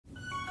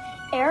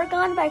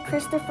Eragon by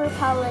Christopher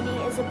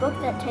Paolini is a book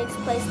that takes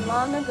place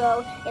long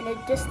ago in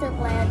a distant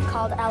land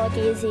called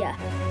Alagasia.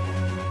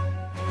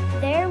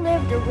 There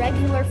lived a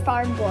regular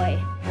farm boy.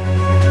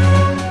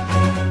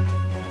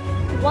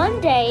 One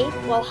day,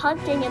 while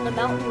hunting in the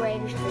mountain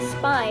range The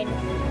Spine,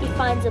 he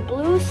finds a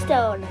blue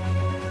stone.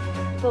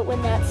 But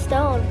when that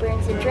stone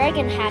brings a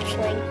dragon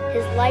hatchling,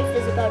 his life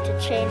is about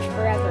to change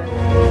forever.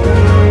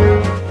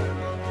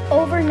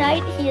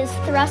 Overnight, he is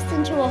thrust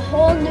into a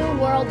whole new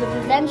world of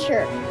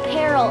adventure,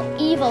 peril,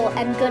 evil,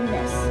 and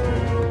goodness.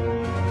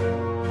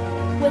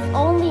 With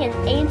only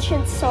an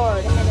ancient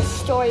sword and a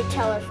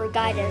storyteller for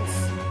guidance.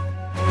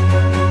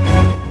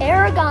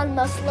 Eragon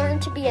must learn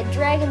to be a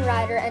dragon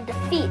rider and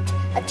defeat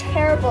a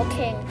terrible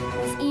king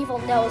whose evil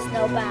knows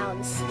no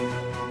bounds.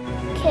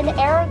 Can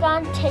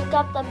Eragon take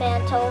up the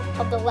mantle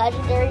of the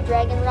legendary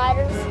dragon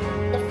riders?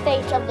 The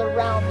fate of the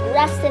realm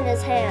rests in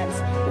his hands.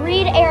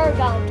 Read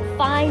Eragon to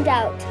find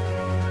out.